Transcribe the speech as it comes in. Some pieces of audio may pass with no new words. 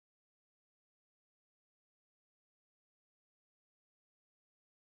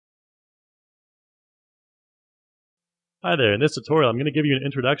Hi there, in this tutorial I'm going to give you an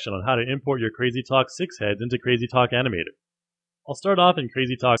introduction on how to import your CrazyTalk 6 heads into CrazyTalk Animator. I'll start off in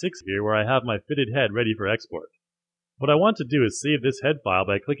CrazyTalk 6 here where I have my fitted head ready for export. What I want to do is save this head file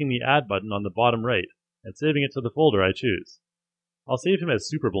by clicking the Add button on the bottom right and saving it to the folder I choose. I'll save him as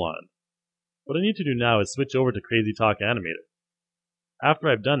Super Blonde. What I need to do now is switch over to CrazyTalk Animator. After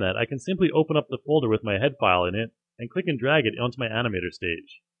I've done that, I can simply open up the folder with my head file in it and click and drag it onto my animator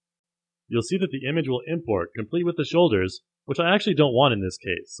stage. You'll see that the image will import, complete with the shoulders, which I actually don't want in this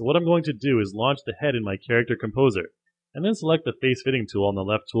case, so what I'm going to do is launch the head in my character composer, and then select the face fitting tool on the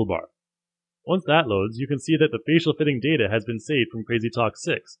left toolbar. Once that loads, you can see that the facial fitting data has been saved from CrazyTalk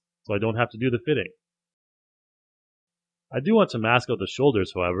 6, so I don't have to do the fitting. I do want to mask out the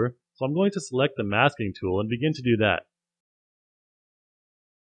shoulders, however, so I'm going to select the masking tool and begin to do that.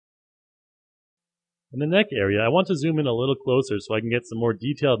 In the neck area, I want to zoom in a little closer so I can get some more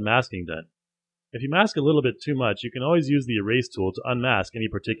detailed masking done. If you mask a little bit too much, you can always use the erase tool to unmask any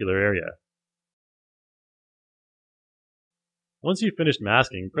particular area. Once you've finished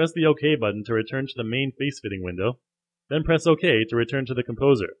masking, press the OK button to return to the main face fitting window, then press OK to return to the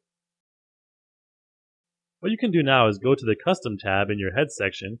composer. What you can do now is go to the Custom tab in your Head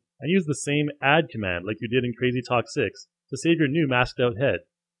section and use the same Add command like you did in CrazyTalk 6 to save your new masked out head.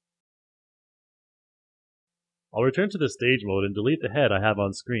 I'll return to the stage mode and delete the head I have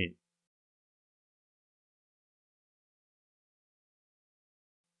on screen.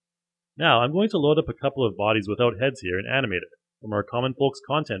 Now I'm going to load up a couple of bodies without heads here in Animator from our Common Folks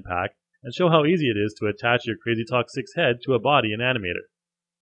content pack and show how easy it is to attach your CrazyTalk 6 head to a body in Animator.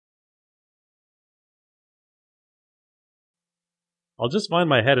 I'll just find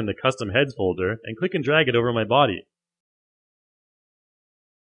my head in the Custom Heads folder and click and drag it over my body.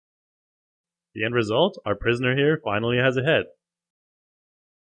 The end result, our prisoner here finally has a head.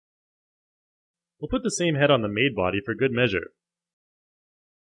 We'll put the same head on the made body for good measure.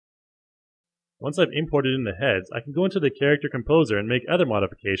 Once I've imported in the heads, I can go into the character composer and make other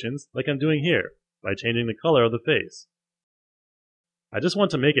modifications like I'm doing here by changing the color of the face. I just want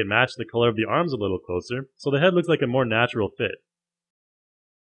to make it match the color of the arms a little closer so the head looks like a more natural fit.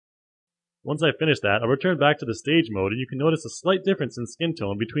 Once I've finished that, I'll return back to the stage mode and you can notice a slight difference in skin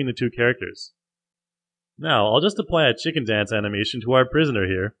tone between the two characters. Now, I'll just apply a chicken dance animation to our prisoner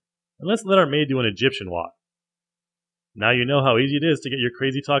here, and let's let our maid do an Egyptian walk. Now you know how easy it is to get your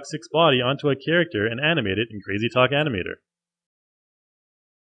CrazyTalk 6 body onto a character and animate it in CrazyTalk Animator.